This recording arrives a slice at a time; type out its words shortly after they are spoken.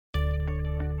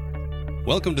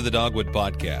Welcome to the Dogwood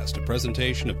Podcast, a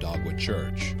presentation of Dogwood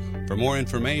Church. For more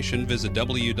information, visit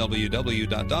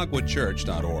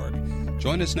www.dogwoodchurch.org.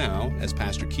 Join us now as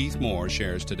Pastor Keith Moore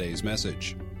shares today's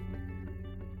message.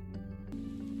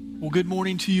 Well, good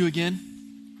morning to you again.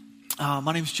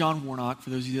 My name is John Warnock,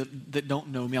 for those of you that don't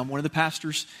know me. I'm one of the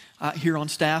pastors here on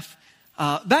staff.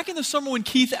 Back in the summer when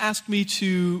Keith asked me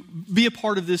to be a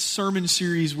part of this sermon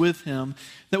series with him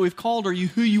that we've called Are You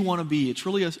Who You Want to Be? It's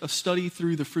really a study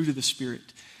through the fruit of the Spirit.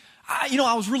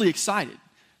 I was really excited.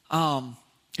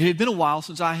 It had been a while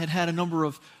since I had had a number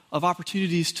of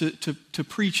opportunities to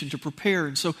preach and to prepare.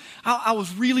 And so I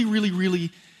was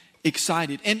really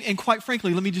excited. And quite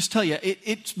frankly, let me just tell you,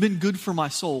 it's been good for my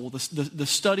soul, the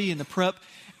study and the prep.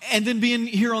 And then being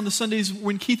here on the Sundays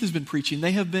when Keith has been preaching,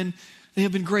 they have been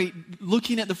great.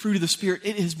 Looking at the fruit of the Spirit,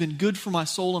 it has been good for my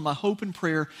soul, and my hope and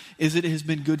prayer is that it has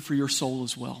been good for your soul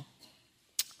as well.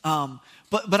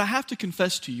 But I have to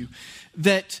confess to you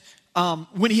that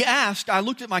when he asked, I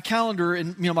looked at my calendar,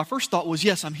 and my first thought was,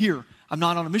 yes, I'm here. I'm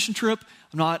not on a mission trip.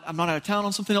 I'm not out of town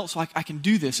on something else, so I can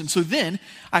do this. And so then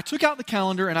I took out the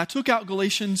calendar, and I took out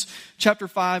Galatians chapter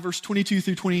 5, verse 22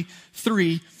 through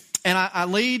 23, and I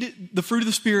laid the fruit of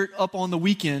the Spirit up on the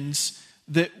weekends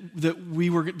that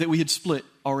we had split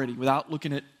already without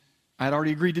looking at. I had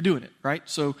already agreed to doing it, right?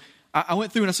 So I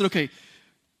went through and I said, okay,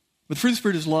 but the fruit of the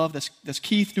Spirit is love. That's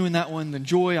Keith doing that one. Then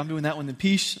joy, I'm doing that one. Then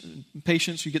peace,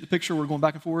 patience. You get the picture. We're going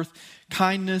back and forth.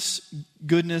 Kindness,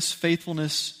 goodness,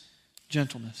 faithfulness,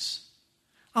 gentleness.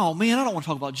 Oh man, I don't want to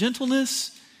talk about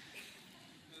gentleness.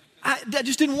 I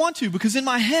just didn't want to, because in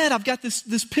my head I've got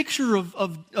this picture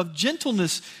of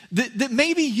gentleness that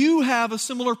maybe you have a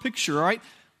similar picture, all right?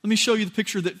 Let me show you the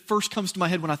picture that first comes to my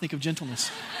head when I think of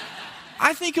gentleness.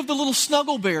 I think of the little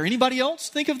snuggle bear. Anybody else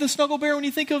think of the snuggle bear when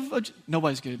you think of...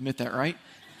 Nobody's going to admit that, right?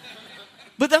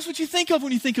 But that's what you think of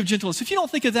when you think of gentleness. If you don't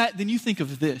think of that, then you think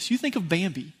of this. You think of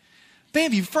Bambi.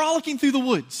 Bambi frolicking through the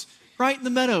woods, right in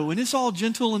the meadow. And it's all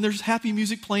gentle, and there's happy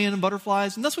music playing and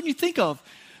butterflies. And that's what you think of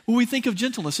when we think of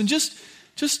gentleness. And just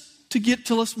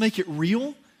let's make it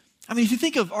real. I mean, if you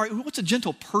think of, all right, what's a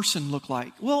gentle person look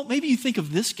like? Well, maybe you think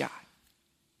of this guy.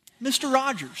 Mr.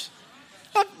 Rogers.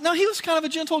 Now, he was kind of a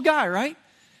gentle guy, right?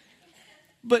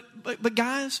 But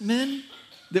guys, men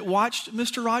that watched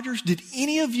Mr. Rogers, did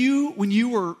any of you, when you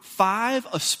were 5,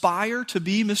 aspire to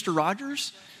be Mr.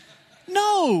 Rogers?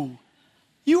 No.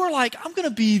 You were like, I'm going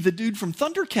to be the dude from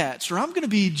Thundercats, or I'm going to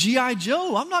be G.I.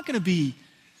 Joe. I'm not going to be...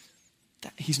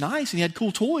 He's nice and he had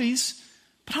cool toys,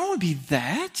 but I don't want to be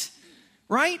that,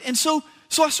 right? And so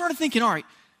I started thinking, all right,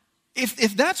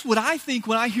 If that's what I think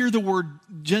when I hear the word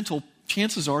gentle,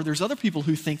 chances are there's other people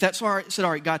who think that. So I said,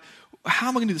 all right, God, how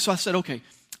am I going to do this? So I said, okay,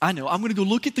 I know. I'm going to go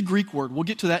look at the Greek word. We'll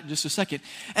get to that in just a second.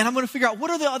 And I'm going to figure out what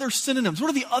are the other synonyms? What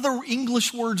are the other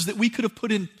English words that we could have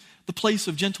put in the place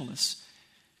of gentleness?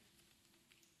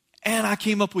 And I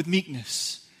came up with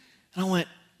meekness. And I went,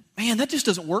 man, that just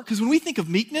doesn't work. Because when we think of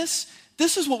meekness,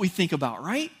 this is what we think about,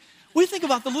 right? We think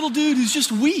about the little dude who's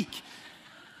just weak.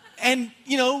 And,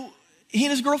 he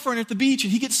and his girlfriend are at the beach,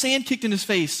 and he gets sand kicked in his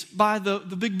face by the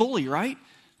big bully, right?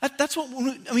 That's what,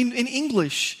 in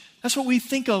English, that's what we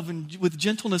think of with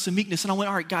gentleness and meekness. And I went,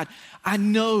 all right, God, I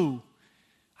know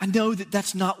that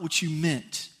that's not what you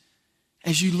meant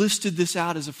as you listed this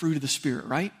out as a fruit of the Spirit,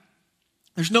 right?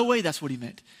 There's no way that's what he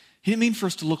meant. He didn't mean for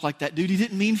us to look like that dude. He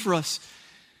didn't mean for us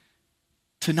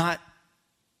to not,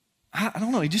 I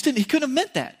don't know, he couldn't have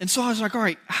meant that. And so I was like, all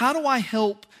right, how do I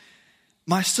help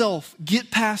myself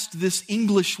get past this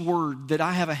English word that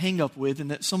I have a hang up with and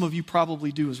that some of you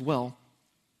probably do as well?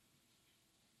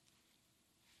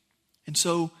 And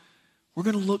so we're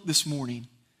going to look this morning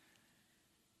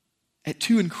at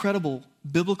 2 incredible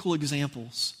biblical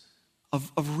examples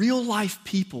of real life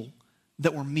people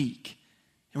that were meek.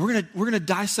 And we're going to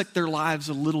dissect their lives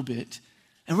a little bit.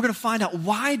 And we're going to find out,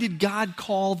 why did God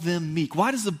call them meek?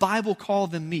 Why does the Bible call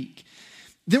them meek?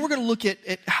 Then we're going to look at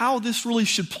how this really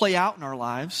should play out in our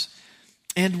lives.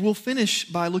 And we'll finish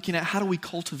by looking at how do we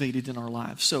cultivate it in our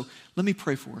lives. So let me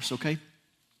pray for us, okay?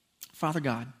 Father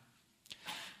God,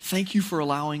 thank you for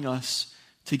allowing us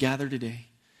to gather today,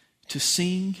 to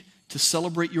sing, to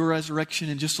celebrate your resurrection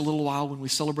in just a little while when we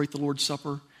celebrate the Lord's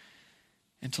Supper,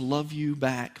 and to love you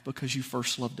back because you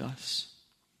first loved us.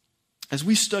 As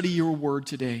we study your word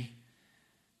today,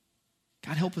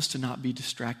 God, help us to not be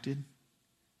distracted.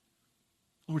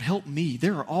 Lord, help me.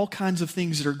 There are all kinds of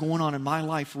things that are going on in my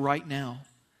life right now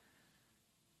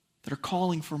that are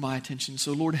calling for my attention.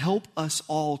 So, Lord, help us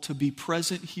all to be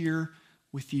present here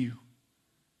with you.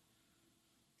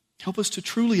 Help us to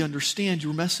truly understand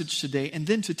your message today, and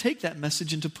then to take that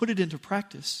message and to put it into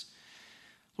practice.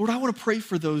 Lord, I want to pray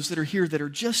for those that are here that are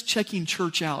just checking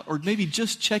church out or maybe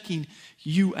just checking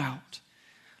you out.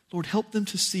 Lord, help them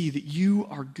to see that you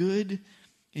are good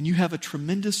and you have a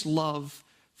tremendous love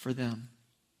for them.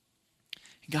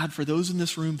 And God, for those in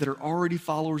this room that are already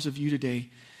followers of you today,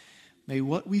 may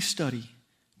what we study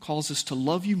cause us to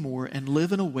love you more and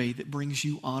live in a way that brings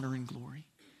you honor and glory.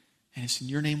 And it's in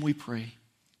your name we pray.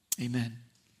 Amen.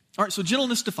 All right, so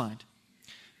gentleness defined.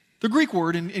 The Greek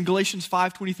word in Galatians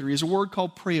 5:23 is a word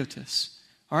called praiotes.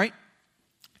 All right?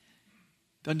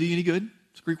 Doesn't do you any good.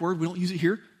 It's a Greek word. We don't use it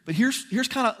here. But here's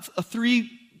kind of a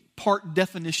three-part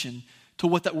definition to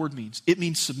what that word means. It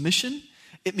means submission,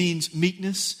 it means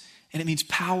meekness, and it means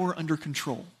power under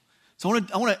control. So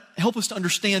I want to help us to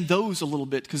understand those a little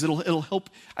bit because it'll help,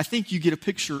 I think, you get a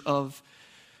picture of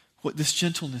what this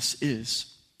gentleness is.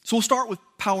 So we'll start with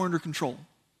power under control.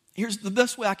 Here's the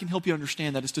best way I can help you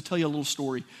understand that is to tell you a little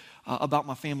story about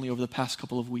my family over the past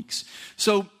couple of weeks.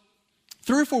 So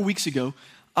 3 or 4 weeks ago,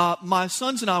 my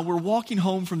sons and I were walking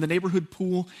home from the neighborhood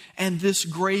pool, and this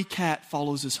gray cat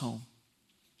follows us home.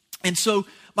 And so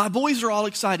my boys are all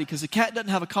excited because the cat doesn't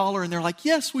have a collar, and they're like,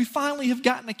 yes, we finally have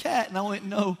gotten a cat. And I went,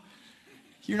 no,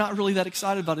 you're not really that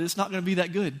excited about it. It's not going to be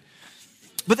that good.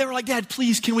 But they were like, Dad,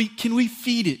 please, can we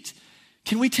feed it?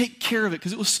 Can we take care of it?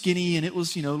 Because it was skinny, and it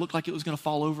was, looked like it was going to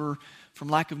fall over from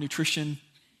lack of nutrition.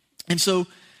 And so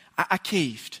I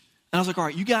caved. And I was like, all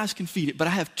right, you guys can feed it, but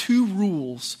I have 2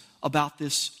 rules about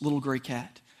this little gray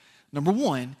cat. Number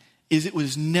 1 is it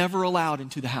was never allowed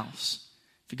into the house.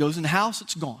 If it goes in the house,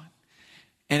 it's gone.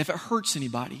 And if it hurts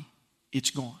anybody, it's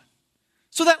gone.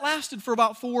 So that lasted for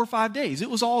about 4 or 5 days. It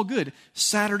was all good.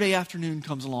 Saturday afternoon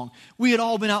comes along. We had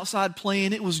all been outside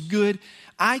playing. It was good.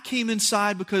 I came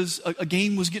inside because a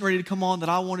game was getting ready to come on that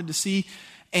I wanted to see.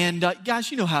 And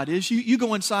guys, you know how it is. You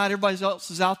go inside, everybody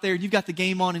else is out there, you've got the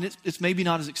game on, and it's maybe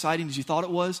not as exciting as you thought it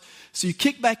was. So you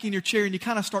kick back in your chair and you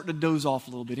kind of start to doze off a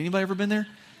little bit. Anybody ever been there?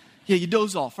 Yeah, you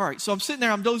doze off. All right, so I'm sitting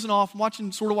there, I'm dozing off,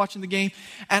 I'm sort of watching the game,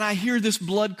 and I hear this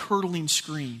blood-curdling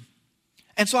scream.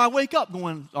 And so I wake up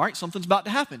going, all right, something's about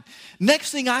to happen.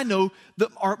 Next thing I know,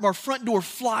 our front door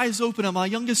flies open, and my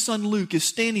youngest son, Luke, is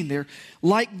standing there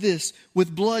like this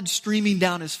with blood streaming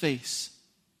down his face.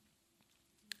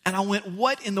 And I went,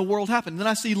 what in the world happened? And then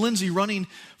I see Lindsay running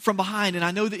from behind, and I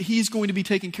know that he's going to be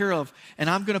taken care of, and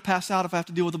I'm going to pass out if I have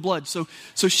to deal with the blood. So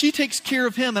she takes care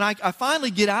of him, and I finally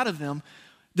get out of them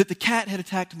that the cat had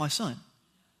attacked my son.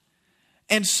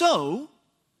 And so,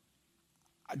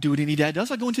 I do what any dad does.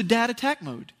 I go into dad attack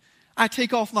mode. I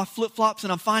take off my flip-flops,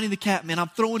 and I'm finding the cat, man. I'm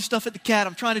throwing stuff at the cat.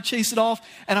 I'm trying to chase it off,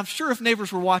 and I'm sure if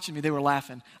neighbors were watching me, they were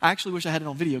laughing. I actually wish I had it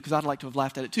on video because I'd like to have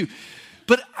laughed at it too.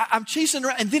 But I'm chasing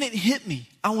around, and then it hit me.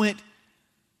 I went,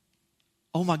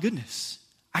 oh my goodness.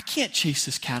 I can't chase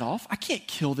this cat off. I can't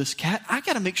kill this cat. I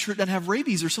got to make sure it doesn't have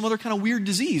rabies or some other kind of weird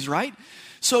disease, right?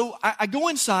 So I go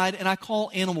inside, and I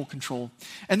call animal control.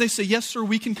 And they say, yes, sir,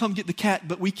 we can come get the cat,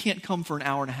 but we can't come for an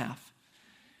hour and a half.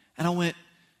 And I went,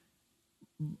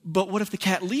 but what if the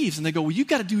cat leaves? And they go, well, you've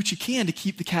got to do what you can to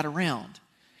keep the cat around.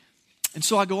 And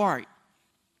so I go, all right,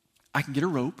 I can get a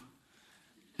rope,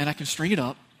 and I can string it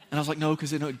up. And I was like, no,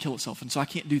 because they know it would kill itself. And so I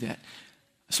can't do that.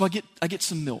 So I get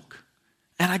some milk.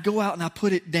 And I go out and I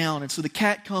put it down. And so the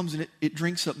cat comes and it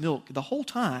drinks up milk. The whole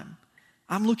time,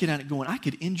 I'm looking at it going, I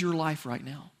could end your life right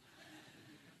now.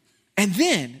 And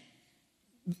then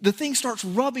the thing starts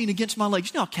rubbing against my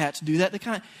legs. You know how cats do that.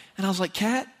 And I was like,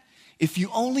 cat, if you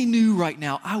only knew right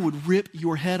now, I would rip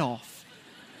your head off.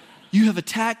 You have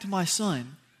attacked my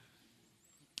son.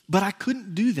 But I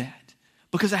couldn't do that.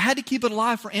 Because I had to keep it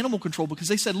alive for animal control because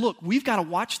they said, look, we've got to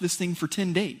watch this thing for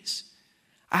 10 days.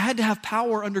 I had to have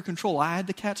power under control. I had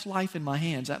the cat's life in my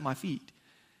hands, at my feet.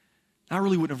 I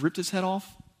really wouldn't have ripped its head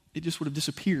off. It just would have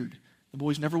disappeared. The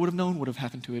boys never would have known what would have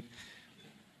happened to it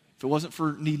if it wasn't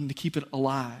for needing to keep it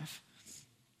alive.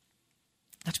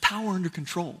 That's power under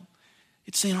control.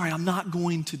 It's saying, all right, I'm not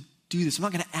going to do this. I'm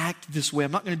not going to act this way.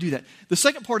 I'm not going to do that. The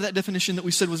second part of that definition that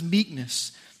we said was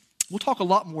meekness. We'll talk a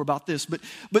lot more about this, but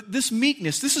this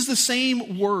meekness, this is the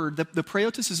same word, the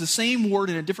praiotes is the same word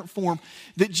in a different form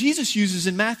that Jesus uses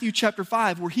in Matthew chapter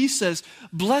 5, where he says,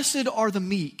 blessed are the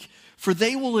meek, for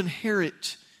they will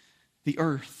inherit the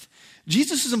earth.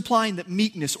 Jesus is implying that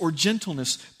meekness or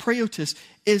gentleness, praiotes,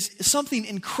 is something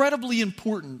incredibly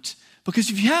important because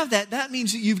if you have that, that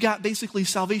means that you've got basically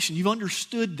salvation. You've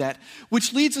understood that,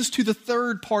 which leads us to the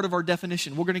third part of our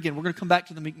definition. We're going to come back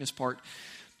to the meekness part.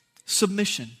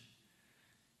 Submission.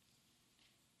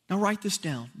 Now write this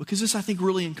down because this, I think,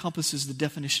 really encompasses the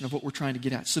definition of what we're trying to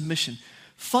get at. Submission.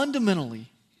 Fundamentally,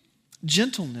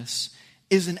 gentleness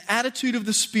is an attitude of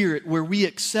the Spirit where we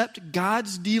accept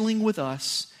God's dealing with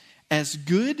us as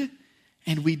good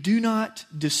and we do not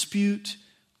dispute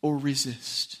or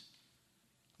resist.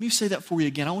 Let me say that for you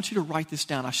again. I want you to write this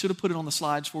down. I should have put it on the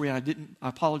slides for you. I didn't. I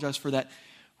apologize for that.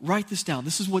 Write this down.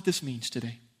 This is what this means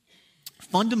today.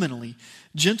 Fundamentally,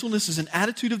 gentleness is an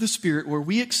attitude of the Spirit where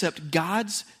we accept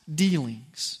God's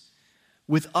dealings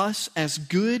with us as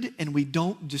good and we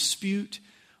don't dispute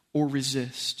or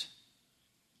resist.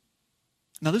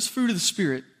 Now, this fruit of the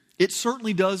Spirit, it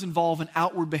certainly does involve an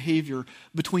outward behavior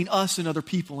between us and other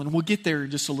people, and we'll get there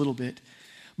in just a little bit.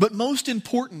 But most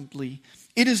importantly,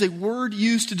 it is a word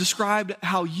used to describe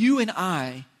how you and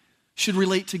I should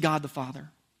relate to God the Father.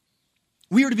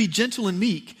 We are to be gentle and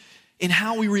meek in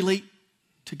how we relate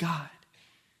to God.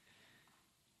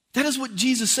 That is what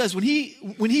Jesus says. When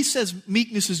he says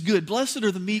meekness is good, blessed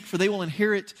are the meek, for they will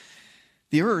inherit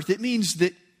the earth. It means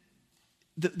that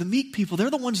the meek people, they're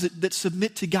the ones that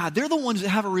submit to God. They're the ones that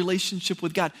have a relationship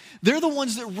with God. They're the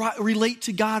ones that relate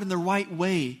to God in the right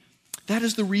way. That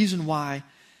is the reason why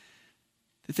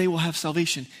that they will have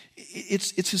salvation.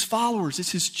 It's His followers.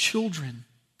 It's His children.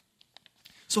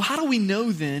 So how do we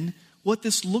know then what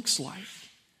this looks like?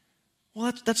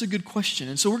 Well, that's a good question.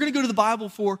 And so we're going to go to the Bible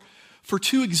for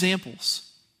two examples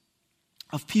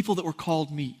of people that were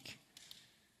called meek.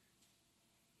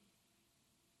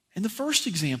 And the first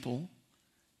example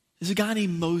is a guy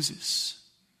named Moses.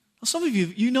 Now, some of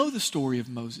you know the story of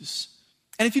Moses.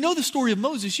 And if you know the story of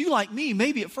Moses, you, like me,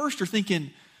 maybe at first are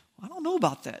thinking, well, I don't know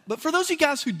about that. But for those of you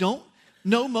guys who don't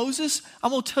know Moses,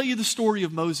 I'm going to tell you the story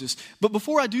of Moses. But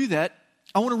before I do that,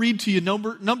 I want to read to you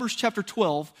Numbers chapter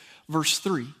 12, verse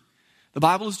 3. The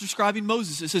Bible is describing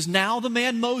Moses. It says, now the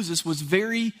man Moses was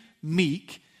very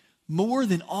meek, more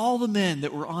than all the men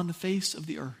that were on the face of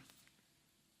the earth.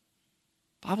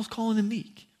 The Bible's calling him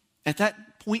meek. At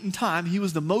that point in time, he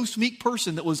was the most meek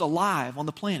person that was alive on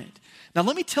the planet. Now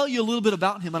let me tell you a little bit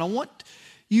about him, and I want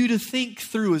you to think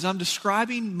through as I'm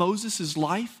describing Moses'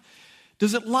 life.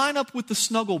 Does it line up with the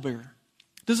snuggle bear?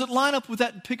 Does it line up with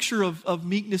that picture of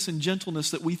meekness and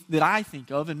gentleness that I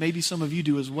think of, and maybe some of you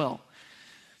do as well?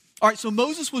 All right, so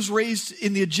Moses was raised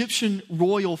in the Egyptian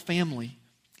royal family,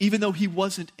 even though he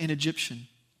wasn't an Egyptian.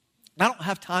 I don't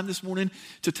have time this morning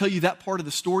to tell you that part of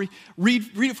the story.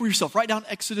 Read it for yourself. Write down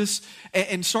Exodus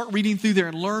and start reading through there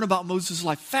and learn about Moses'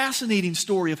 life. Fascinating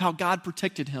story of how God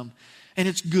protected him. And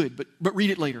it's good, but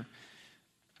read it later.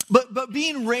 But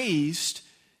being raised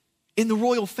in the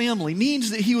royal family means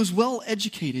that he was well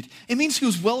educated. It means he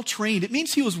was well trained. It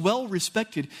means he was well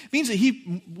respected. It means that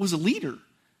he was a leader.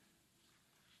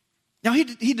 Now he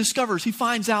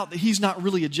finds out that he's not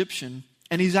really Egyptian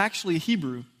and he's actually a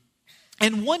Hebrew.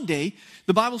 And one day,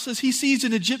 the Bible says he sees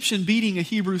an Egyptian beating a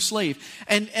Hebrew slave.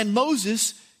 And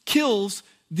Moses kills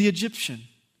the Egyptian.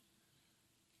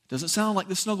 Doesn't sound like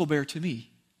the snuggle bear to me.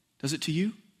 Does it to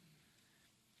you?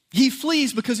 He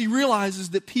flees because he realizes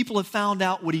that people have found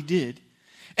out what he did.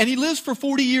 And he lives for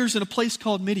 40 years in a place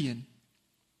called Midian.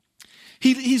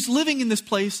 He's living in this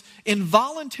place in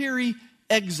voluntary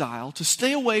exile to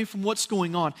stay away from what's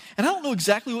going on. And I don't know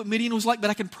exactly what Midian was like, but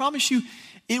I can promise you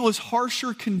it was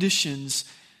harsher conditions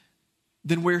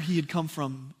than where he had come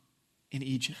from in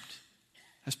Egypt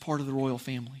as part of the royal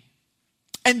family.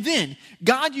 And then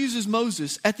God uses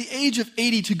Moses at the age of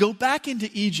 80 to go back into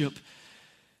Egypt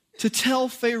to tell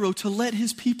Pharaoh to let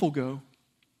his people go.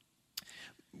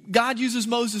 God uses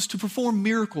Moses to perform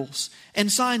miracles and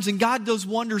signs, and God does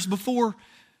wonders before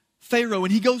Pharaoh,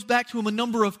 and he goes back to him a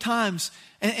number of times,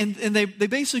 and they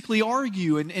basically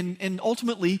argue, and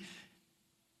ultimately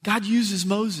God uses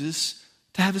Moses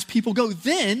to have his people go.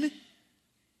 Then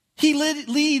he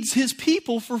leads his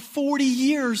people for 40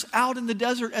 years out in the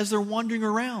desert as they're wandering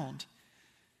around.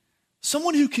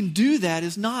 Someone who can do that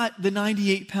is not the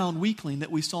 98-pound weakling that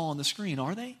we saw on the screen,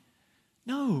 are they?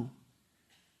 No.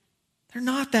 They're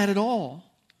not that at all.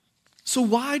 So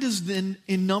why does then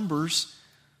in Numbers,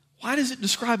 why does it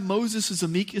describe Moses as the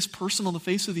meekest person on the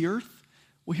face of the earth?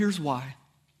 Well, here's why.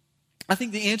 I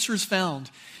think the answer is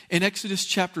found in Exodus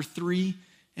chapter 3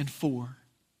 and 4.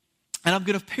 And I'm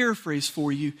going to paraphrase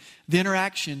for you the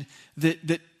interaction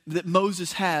that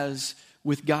Moses has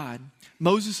with God.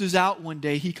 Moses is out one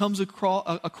day. He comes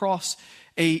across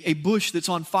a bush that's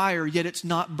on fire, yet it's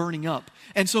not burning up.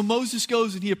 And so Moses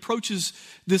goes and he approaches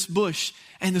this bush,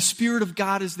 and the Spirit of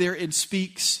God is there and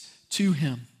speaks to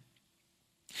him.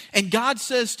 And God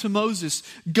says to Moses,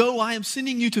 "Go, I am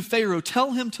sending you to Pharaoh.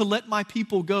 Tell him to let my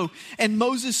people go." And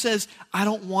Moses says, "I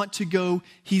don't want to go.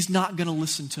 He's not going to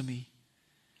listen to me."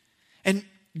 And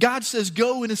God says,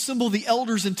 "Go and assemble the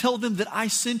elders and tell them that I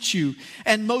sent you."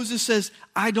 And Moses says,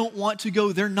 "I don't want to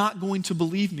go. They're not going to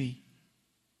believe me."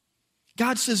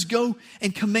 God says, go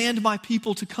and command my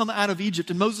people to come out of Egypt.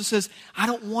 And Moses says, I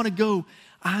don't want to go.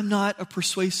 I'm not a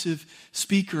persuasive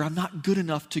speaker. I'm not good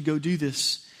enough to go do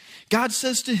this. God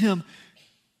says to him,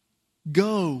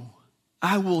 go.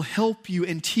 I will help you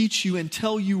and teach you and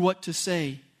tell you what to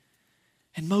say.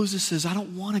 And Moses says, I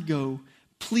don't want to go.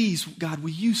 Please, God, will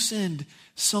you send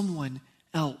someone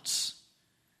else?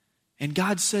 And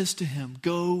God says to him,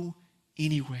 go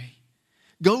anyway.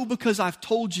 Go because I've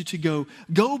told you to go.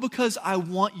 Go because I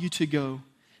want you to go.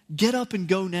 Get up and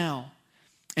go now.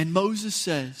 And Moses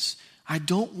says, I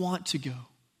don't want to go,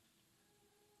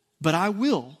 but I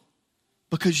will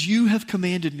because you have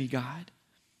commanded me, God.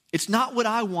 It's not what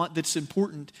I want that's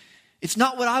important. It's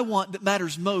not what I want that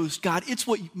matters most, God. It's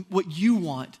what you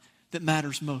want that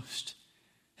matters most.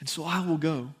 And so I will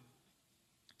go.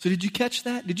 So did you catch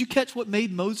that? Did you catch what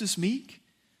made Moses meek?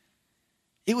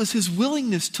 It was his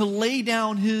willingness to lay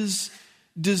down his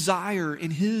desire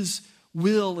and his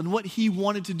will and what he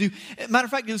wanted to do. Matter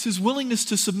of fact, it was his willingness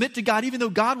to submit to God, even though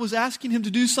God was asking him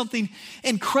to do something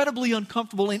incredibly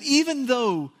uncomfortable. And even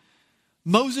though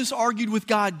Moses argued with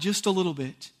God just a little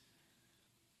bit,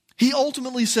 he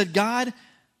ultimately said, God,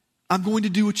 I'm going to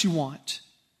do what you want.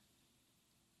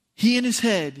 He in his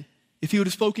head, if he would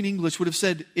have spoken English, would have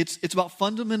said, it's about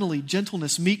fundamentally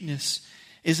gentleness, meekness,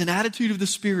 is an attitude of the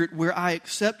Spirit where I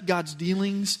accept God's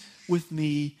dealings with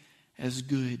me as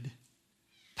good.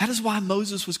 That is why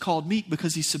Moses was called meek,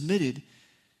 because he submitted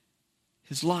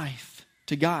his life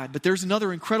to God. But there's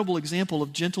another incredible example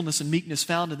of gentleness and meekness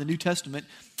found in the New Testament.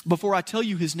 Before I tell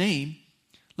you his name,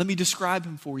 let me describe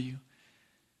him for you.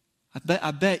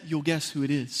 I bet you'll guess who it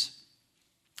is.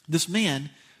 This man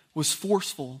was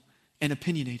forceful and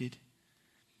opinionated.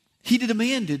 He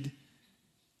demanded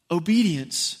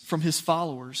obedience from his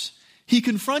followers. He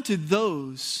confronted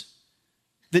those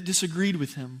that disagreed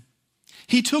with him.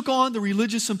 He took on the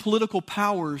religious and political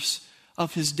powers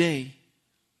of his day.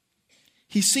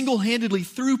 He single-handedly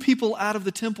threw people out of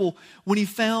the temple when he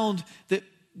found that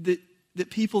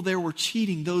people there were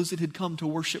cheating those that had come to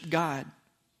worship God.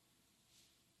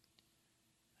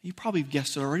 You probably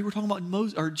guessed it already. We're talking about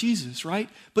Moses or Jesus, right?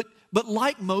 But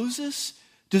like Moses,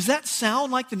 does that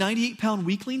sound like the 98-pound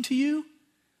weakling to you?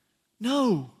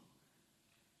 No.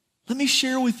 Let me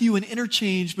share with you an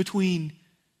interchange between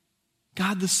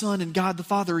God the Son and God the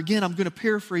Father. Again, I'm going to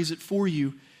paraphrase it for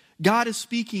you. God is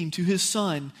speaking to his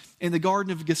Son in the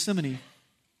Garden of Gethsemane.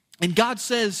 And God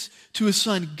says to his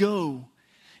Son, go.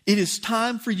 It is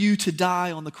time for you to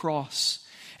die on the cross.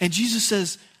 And Jesus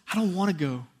says, I don't want to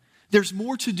go. There's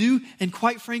more to do, and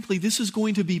quite frankly, this is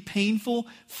going to be painful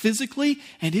physically,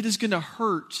 and it is going to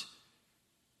hurt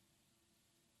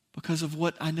because of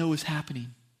what I know is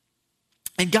happening.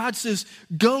 And God says,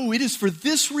 go, it is for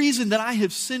this reason that I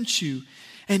have sent you.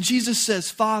 And Jesus says,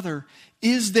 Father,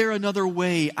 is there another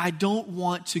way? I don't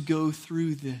want to go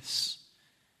through this.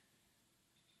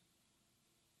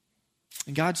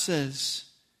 And God says,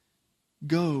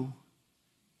 go.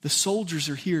 The soldiers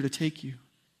are here to take you.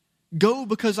 Go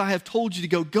because I have told you to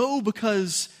go. Go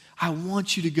because I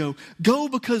want you to go. Go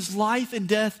because life and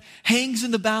death hangs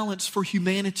in the balance for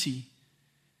humanity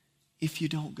if you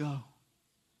don't go.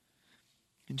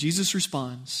 And Jesus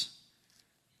responds,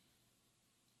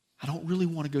 I don't really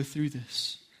want to go through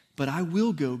this, but I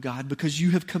will go, God, because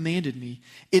you have commanded me.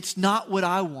 It's not what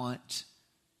I want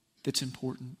that's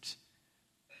important,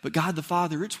 but God the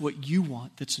Father, it's what you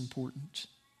want that's important.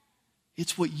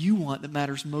 It's what you want that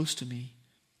matters most to me.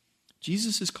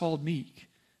 Jesus is called meek,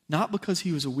 not because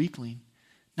he was a weakling,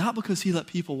 not because he let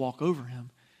people walk over him.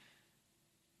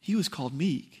 He was called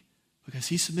meek because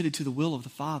he submitted to the will of the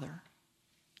Father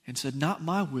and said, not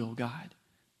my will, God,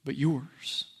 but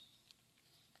yours.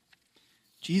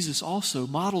 Jesus also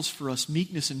models for us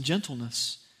meekness and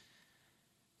gentleness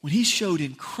when he showed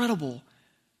incredible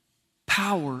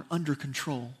power under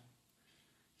control.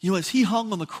 You know, as he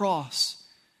hung on the cross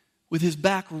with his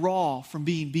back raw from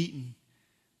being beaten,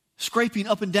 scraping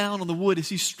up and down on the wood as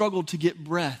he struggled to get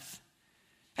breath,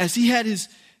 as he had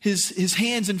his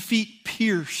hands and feet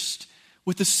pierced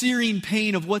with the searing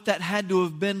pain of what that had to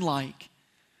have been like,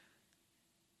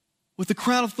 with the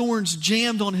crown of thorns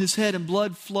jammed on his head and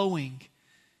blood flowing,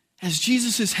 as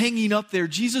Jesus is hanging up there,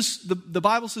 the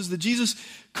Bible says that Jesus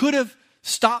could have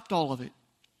stopped all of it.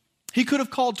 He could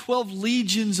have called 12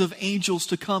 legions of angels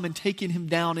to come and taken him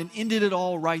down and ended it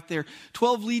all right there.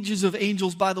 12 legions of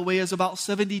angels, by the way, is about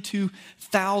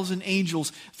 72,000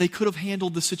 angels. They could have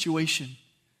handled the situation.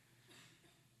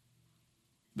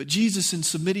 But Jesus, in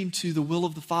submitting to the will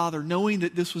of the Father, knowing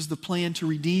that this was the plan to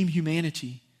redeem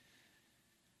humanity,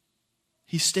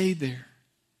 he stayed there.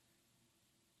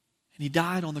 And he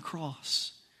died on the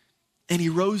cross. and he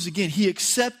rose again. He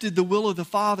accepted the will of the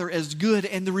Father as good,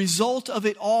 and the result of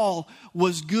it all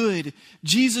was good.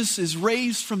 Jesus is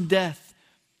raised from death,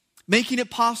 making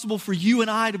it possible for you and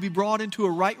I to be brought into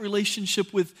a right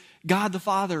relationship with God the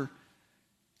Father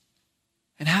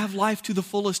and have life to the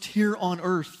fullest here on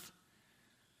earth.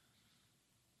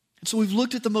 And so we've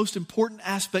looked at the most important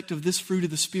aspect of this fruit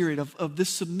of the Spirit, of this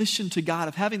submission to God,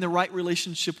 of having the right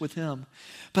relationship with Him.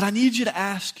 But I need you to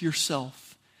ask yourself,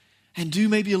 and do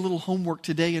maybe a little homework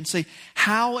today and say,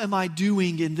 how am I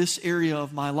doing in this area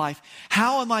of my life?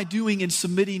 How am I doing in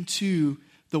submitting to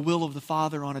the will of the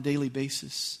Father on a daily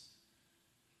basis?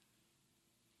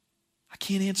 I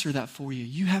can't answer that for you.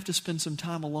 You have to spend some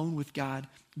time alone with God.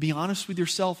 Be honest with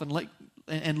yourself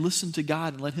and listen to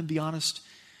God and let Him be honest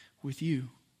with you.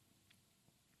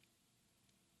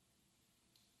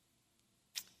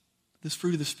 This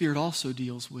fruit of the Spirit also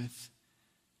deals with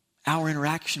our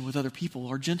interaction with other people,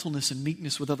 our gentleness and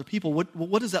meekness with other people.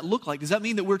 What does that look like? Does that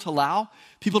mean that we're to allow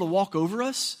people to walk over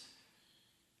us?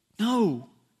 No.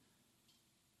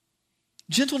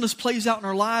 Gentleness plays out in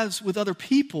our lives with other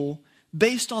people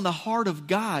based on the heart of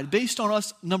God, based on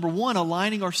us, number one,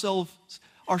 aligning ourselves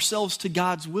to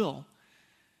God's will.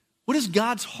 What is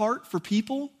God's heart for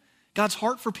people? God's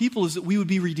heart for people is that we would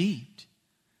be redeemed,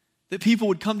 that people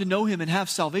would come to know Him and have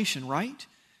salvation, right?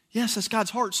 Yes, that's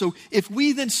God's heart. So if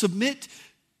we then submit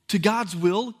to God's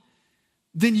will,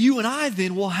 then you and I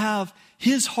then will have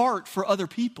His heart for other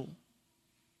people.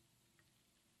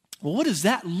 Well, what does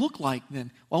that look like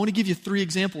then? Well, I want to give you 3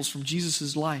 examples from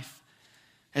Jesus' life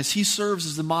as He serves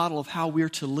as the model of how we're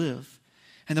to live.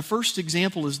 And the first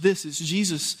example is this. It's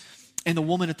Jesus and the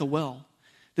woman at the well.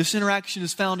 This interaction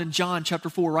is found in John chapter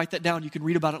 4. Write that down. You can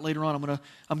read about it later on.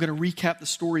 I'm going to recap the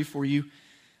story for you.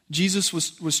 Jesus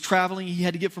was traveling. He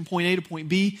had to get from point A to point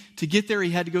B. To get there,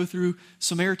 he had to go through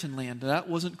Samaritan land. That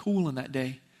wasn't cool in that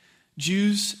day.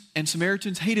 Jews and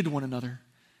Samaritans hated one another.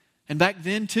 And back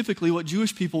then, typically what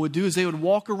Jewish people would do is they would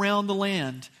walk around the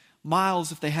land,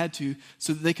 miles if they had to,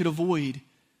 so that they could avoid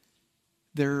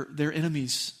their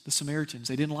enemies, the Samaritans.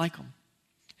 They didn't like them.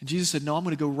 And Jesus said, no, I'm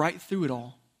going to go right through it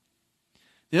all.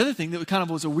 The other thing that kind of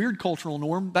was a weird cultural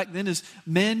norm back then is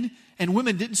men and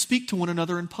women didn't speak to one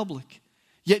another in public.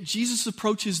 Yet Jesus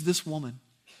approaches this woman.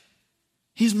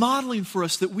 He's modeling for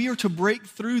us that we are to break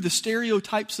through the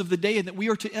stereotypes of the day and that we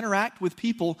are to interact with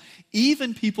people,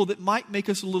 even people that might make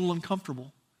us a little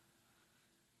uncomfortable.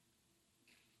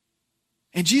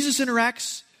 And Jesus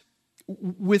interacts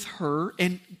with her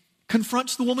and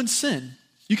confronts the woman's sin.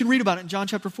 You can read about it in John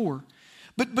chapter 4.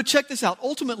 But check this out.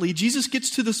 Ultimately, Jesus gets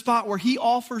to the spot where He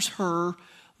offers her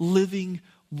living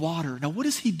water. Now, what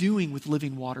is He doing with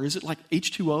living water? Is it like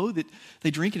H2O that they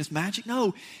drink and it's magic?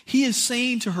 No, He is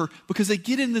saying to her, because they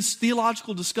get in this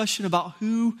theological discussion about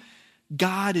who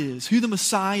God is, who the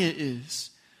Messiah is.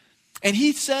 And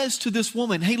He says to this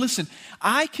woman, hey, listen,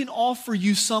 I can offer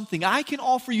you something. I can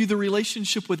offer you the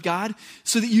relationship with God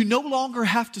so that you no longer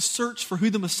have to search for who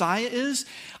the Messiah is.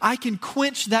 I can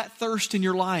quench that thirst in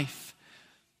your life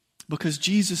because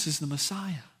Jesus is the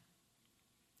Messiah.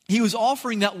 He was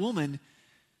offering that woman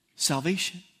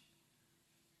salvation.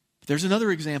 But there's another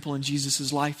example in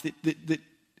Jesus' life that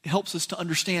helps us to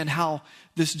understand how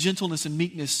this gentleness and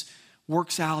meekness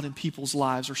works out in people's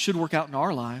lives, or should work out in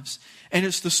our lives. And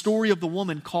it's the story of the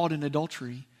woman caught in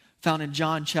adultery, found in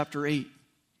John chapter 8.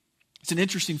 It's an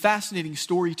interesting, fascinating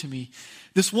story to me.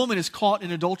 This woman is caught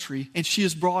in adultery, and she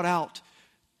is brought out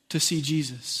to see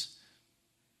Jesus.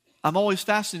 I'm always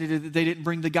fascinated that they didn't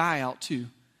bring the guy out too.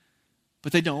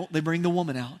 But they don't. They bring the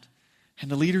woman out. And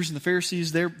the leaders and the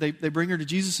Pharisees, they bring her to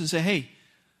Jesus and say, hey,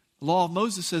 the law of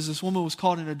Moses says this woman was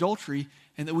caught in adultery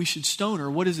and that we should stone her.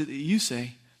 What is it that you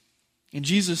say? And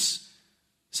Jesus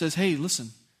says, hey,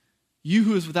 listen, you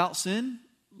who is without sin,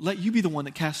 let you be the one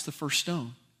that casts the first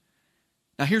stone.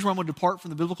 Now here's where I'm going to depart from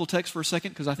the biblical text for a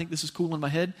second because I think this is cool in my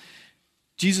head.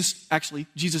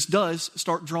 Jesus does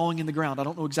start drawing in the ground. I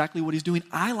don't know exactly what He's doing.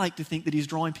 I like to think that He's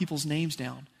drawing people's names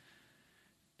down.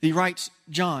 He writes,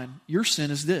 John, your sin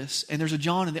is this. And there's a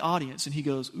John in the audience. And he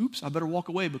goes, oops, I better walk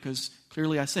away because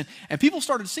clearly I sinned. And people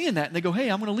started seeing that and they go, hey,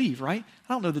 I'm going to leave, right?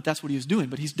 I don't know that that's what he was doing,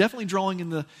 but he's definitely drawing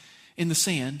in the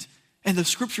sand. And the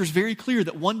scripture is very clear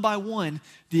that one by one,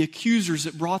 the accusers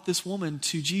that brought this woman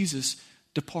to Jesus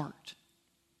depart.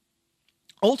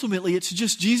 Ultimately, it's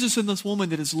just Jesus and this woman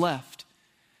that is left.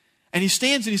 And he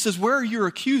stands and he says, where are your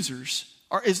accusers?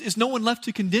 Is no one left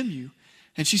to condemn you?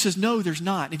 And she says, no, there's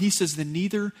not. And he says, then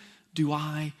neither do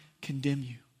I condemn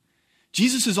you.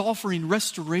 Jesus is offering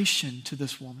restoration to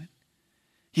this woman.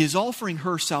 He is offering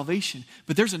her salvation.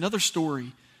 But there's another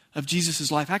story of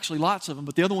Jesus' life. Actually, lots of them,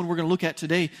 but the other one we're going to look at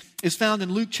today is found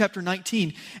in Luke chapter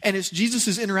 19, and it's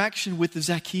Jesus' interaction with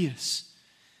Zacchaeus.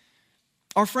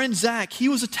 Our friend Zach, he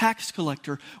was a tax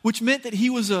collector, which meant that he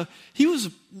was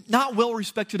not well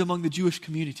respected among the Jewish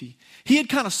community. He had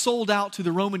kind of sold out to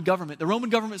the Roman government. The Roman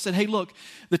government said, hey, look,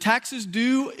 the taxes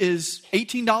due is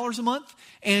 $18 a month,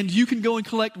 and you can go and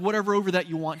collect whatever over that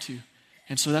you want to.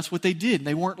 And so that's what they did, and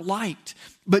they weren't liked.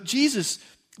 But Jesus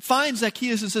finds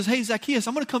Zacchaeus and says, hey, Zacchaeus,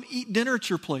 I'm going to come eat dinner at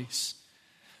your place.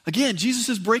 Again, Jesus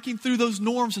is breaking through those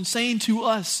norms and saying to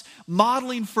us,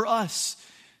 modeling for us,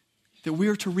 that we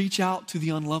are to reach out to the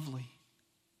unlovely.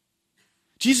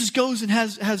 Jesus goes and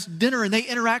has dinner, and they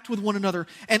interact with one another.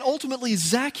 And ultimately,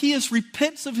 Zacchaeus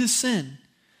repents of his sin.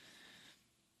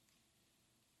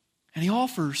 And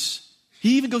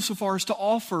he even goes so far as to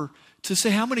offer to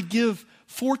say, I'm going to give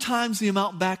 4 times the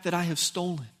amount back that I have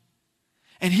stolen.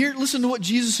 And here, listen to what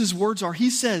Jesus' words are. He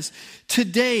says,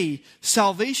 today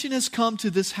salvation has come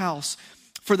to this house,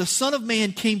 for the Son of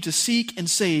Man came to seek and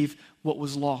save what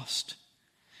was lost.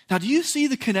 Now, do you see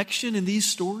the connection in these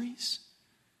stories?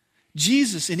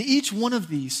 Jesus, in each one of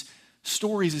these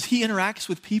stories, as he interacts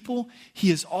with people,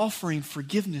 he is offering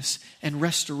forgiveness and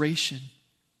restoration.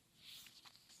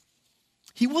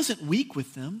 He wasn't weak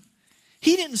with them.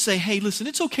 He didn't say, hey, listen,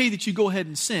 it's okay that you go ahead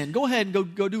and sin. Go ahead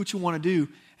and go do what you want to do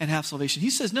and have salvation. He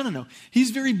says, no.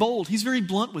 He's very bold. He's very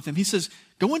blunt with them. He says,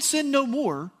 go and sin no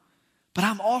more, but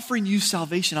I'm offering you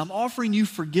salvation. I'm offering you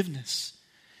forgiveness.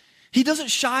 He doesn't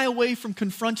shy away from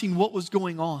confronting what was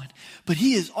going on, but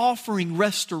he is offering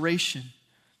restoration.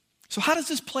 So how does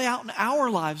this play out in our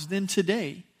lives then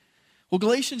today? Well,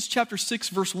 Galatians chapter 6,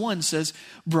 verse 1 says,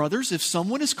 brothers, if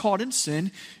someone is caught in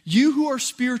sin, you who are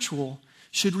spiritual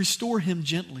should restore him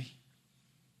gently.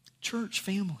 Church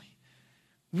family,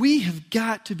 we have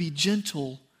got to be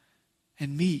gentle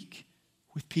and meek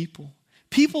with people.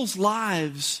 People's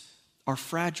lives are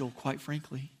fragile, quite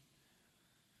frankly.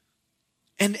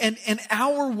 And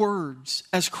our words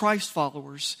as Christ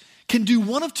followers can do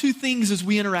one of 2 things as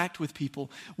we interact with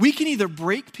people. We can either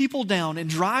break people down and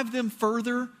drive them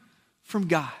further from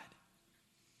God,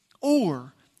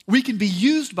 or we can be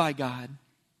used by God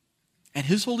and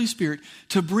His Holy Spirit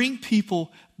to bring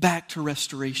people back to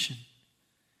restoration.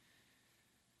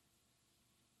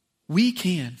 We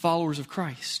can, followers of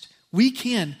Christ, we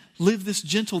can live this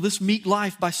gentle, this meek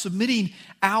life by submitting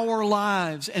our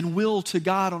lives and will to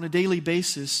God on a daily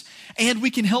basis. And we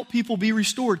can help people be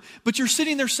restored. But you're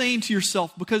sitting there saying to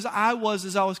yourself, because as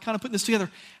I was kind of putting this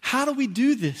together, how do we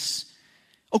do this?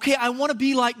 Okay, I want to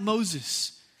be like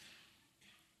Moses.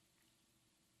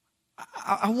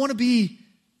 I want to be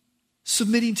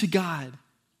submitting to God,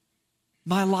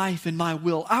 my life and my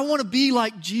will. I want to be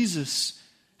like Jesus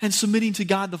and submitting to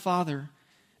God the Father.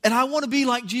 And I want to be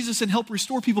like Jesus and help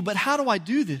restore people, but how do I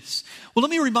do this? Well, let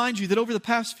me remind you that over the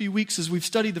past few weeks as we've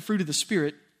studied the fruit of the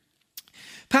Spirit,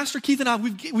 Pastor Keith and I,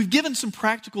 we've given some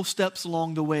practical steps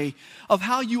along the way of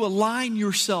how you align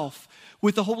yourself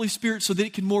with the Holy Spirit so that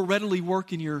it can more readily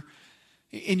work in your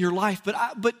life.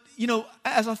 But you know,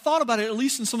 as I thought about it, at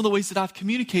least in some of the ways that I've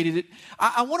communicated it,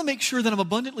 I want to make sure that I'm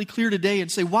abundantly clear today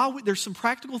and say, while there's some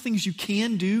practical things you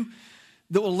can do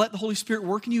that will let the Holy Spirit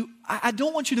work in you, I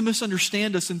don't want you to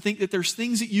misunderstand us and think that there's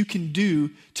things that you can do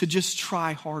to just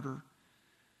try harder.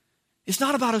 It's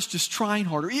not about us just trying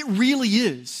harder. It really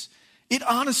is. It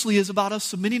honestly is about us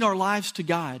submitting our lives to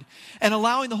God and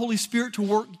allowing the Holy Spirit to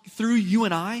work through you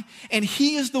and I, and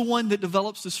He is the one that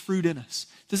develops this fruit in us.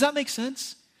 Does that make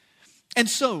sense? And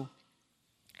so,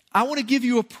 I want to give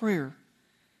you a prayer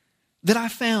that I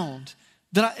found.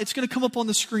 It's going to come up on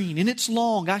the screen, and it's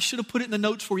long. I should have put it in the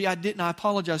notes for you. I didn't. I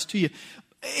apologize to you.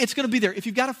 It's going to be there. If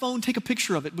you've got a phone, take a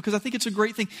picture of it, because I think it's a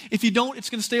great thing. If you don't, it's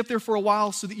going to stay up there for a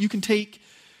while so that you can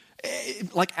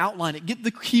outline it, get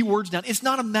the key words down. It's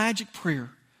not a magic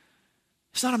prayer.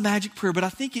 It's not a magic prayer, but I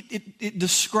think it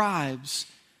describes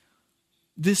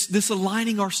this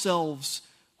aligning ourselves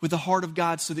with the heart of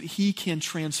God so that He can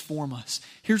transform us.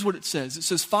 Here's what it says. It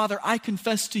says, Father, I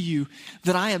confess to you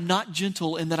that I am not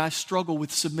gentle and that I struggle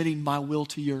with submitting my will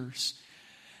to yours.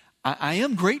 I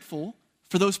am grateful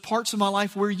for those parts of my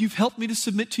life where you've helped me to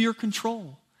submit to your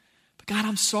control. But God,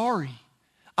 I'm sorry.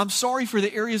 I'm sorry for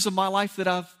the areas of my life that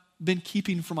I've been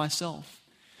keeping for myself.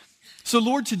 So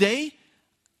Lord, today,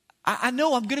 I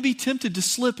know I'm going to be tempted to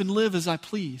slip and live as I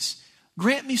please.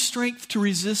 Grant me strength to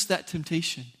resist that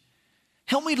temptation.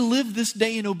 Help me to live this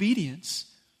day in obedience.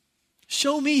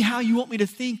 Show me how you want me to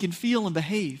think and feel and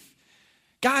behave.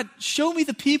 God, show me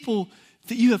the people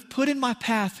that you have put in my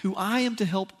path who I am to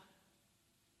help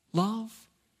love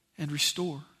and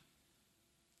restore.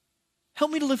 Help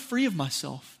me to live free of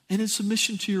myself and in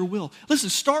submission to your will.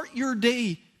 Listen, start your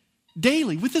day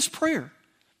daily with this prayer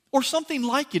or something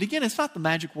like it. Again, it's not the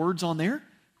magic words on there,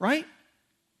 right?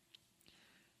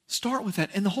 Start with that.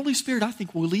 And the Holy Spirit, I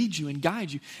think, will lead you and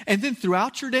guide you. And then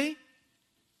throughout your day,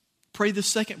 pray the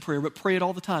second prayer, but pray it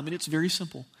all the time. And it's very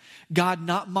simple. God,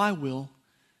 not my will,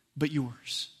 but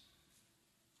yours.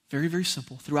 Very, very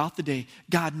simple. Throughout the day,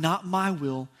 God, not my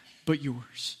will, but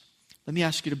yours. Let me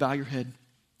ask you to bow your head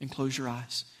and close your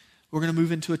eyes. We're going to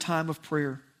move into a time of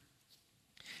prayer.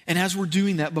 And as we're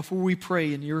doing that, before we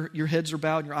pray and your heads are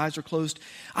bowed and your eyes are closed,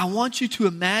 I want you to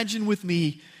imagine with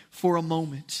me for a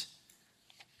moment.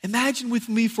 Imagine with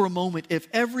me for a moment if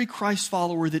every Christ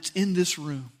follower that's in this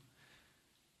room,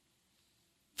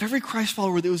 if every Christ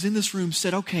follower that was in this room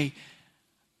said, okay,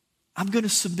 I'm going to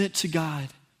submit to God.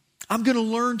 I'm going to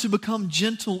learn to become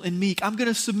gentle and meek. I'm going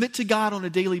to submit to God on a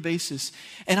daily basis.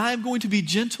 And I am going to be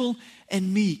gentle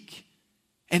and meek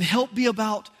and help be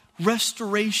about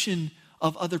restoration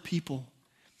of other people.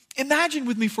 Imagine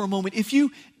with me for a moment if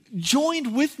you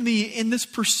joined with me in this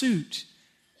pursuit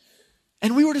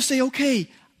and we were to say, okay,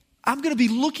 I'm going to be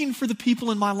looking for the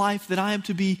people in my life that I am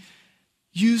to be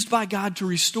used by God to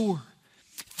restore.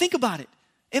 Think about it.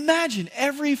 Imagine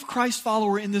every Christ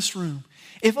follower in this room.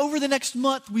 If over the next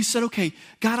month we said, okay,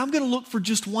 God, I'm going to look for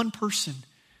just one person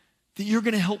that you're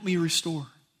going to help me restore,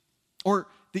 or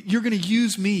that you're going to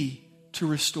use me to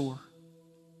restore.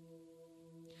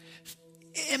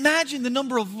 Imagine the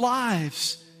number of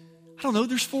lives. I don't know,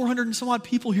 there's 400 and some odd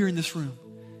people here in this room.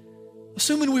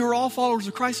 Assuming we were all followers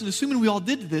of Christ and assuming we all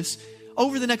did this,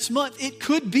 over the next month, it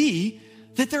could be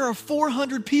that there are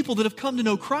 400 people that have come to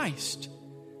know Christ.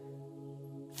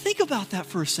 Think about that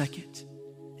for a second.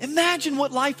 Imagine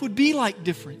what life would be like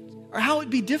different, or how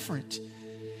it'd be different.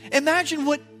 Imagine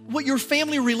what your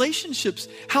family relationships,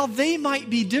 how they might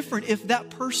be different if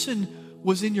that person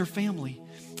was in your family.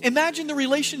 Imagine the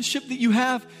relationship that you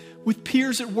have with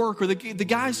peers at work or the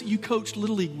guys that you coached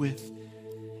Little League with,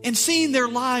 and seeing their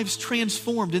lives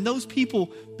transformed, and those people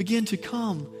begin to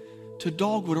come to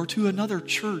Dogwood or to another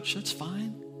church. That's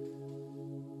fine.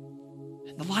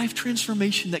 And the life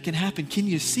transformation that can happen. Can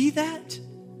you see that?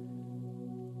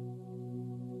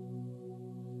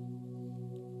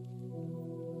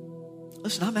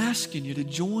 Listen, I'm asking you to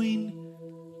join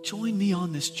me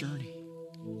on this journey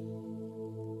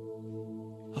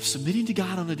of submitting to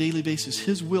God on a daily basis,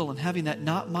 His will, and having that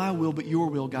not my will but your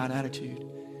will, God, attitude.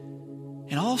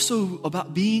 And also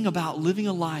about living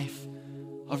a life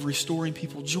of restoring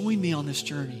people. Join me on this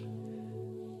journey.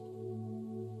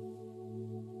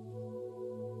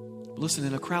 Listen,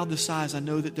 in a crowd this size, I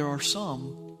know that there are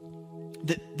some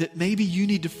that maybe you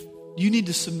need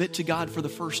to submit to God for the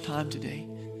first time today.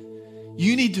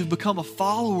 You need to become a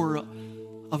follower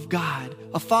of God,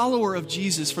 a follower of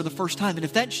Jesus for the first time. And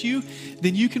if that's you,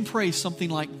 then you can pray something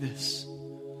like this.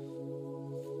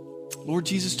 Lord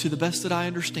Jesus, to the best that I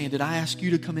understand it, I ask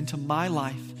you to come into my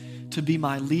life to be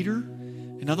my leader.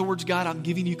 In other words, God, I'm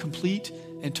giving you complete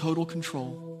and total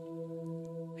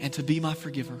control, and to be my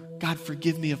forgiver. God,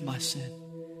 forgive me of my sin.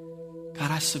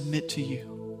 God, I submit to you.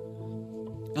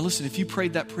 Now listen, if you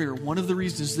prayed that prayer, one of the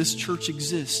reasons this church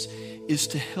exists is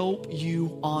to help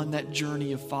you on that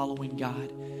journey of following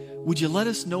God. Would you let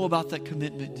us know about that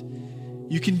commitment?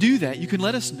 You can do that. You can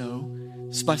let us know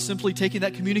by simply taking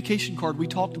that communication card we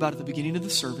talked about at the beginning of the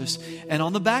service. And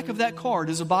on the back of that card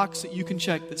is a box that you can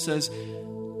check that says,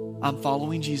 I'm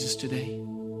following Jesus today.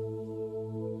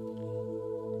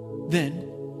 Then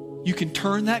you can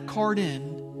turn that card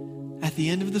in at the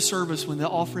end of the service when the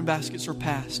offering baskets are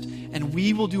passed, and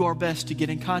we will do our best to get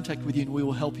in contact with you, and we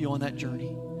will help you on that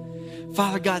journey.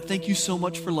 Father God, thank you so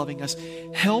much for loving us.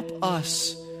 Help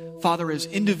us, Father, as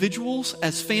individuals,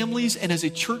 as families, and as a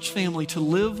church family to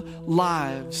live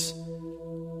lives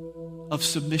of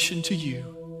submission to you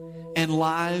and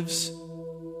lives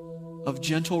of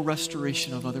gentle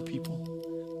restoration of other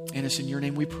people. And it's in your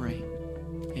name we pray.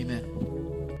 Amen.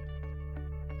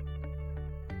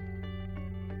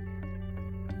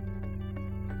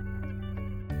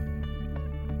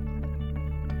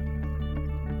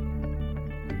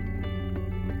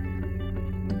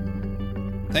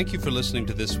 Thank you for listening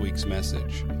to this week's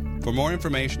message. For more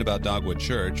information about Dogwood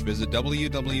Church, visit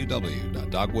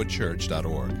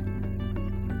www.dogwoodchurch.org.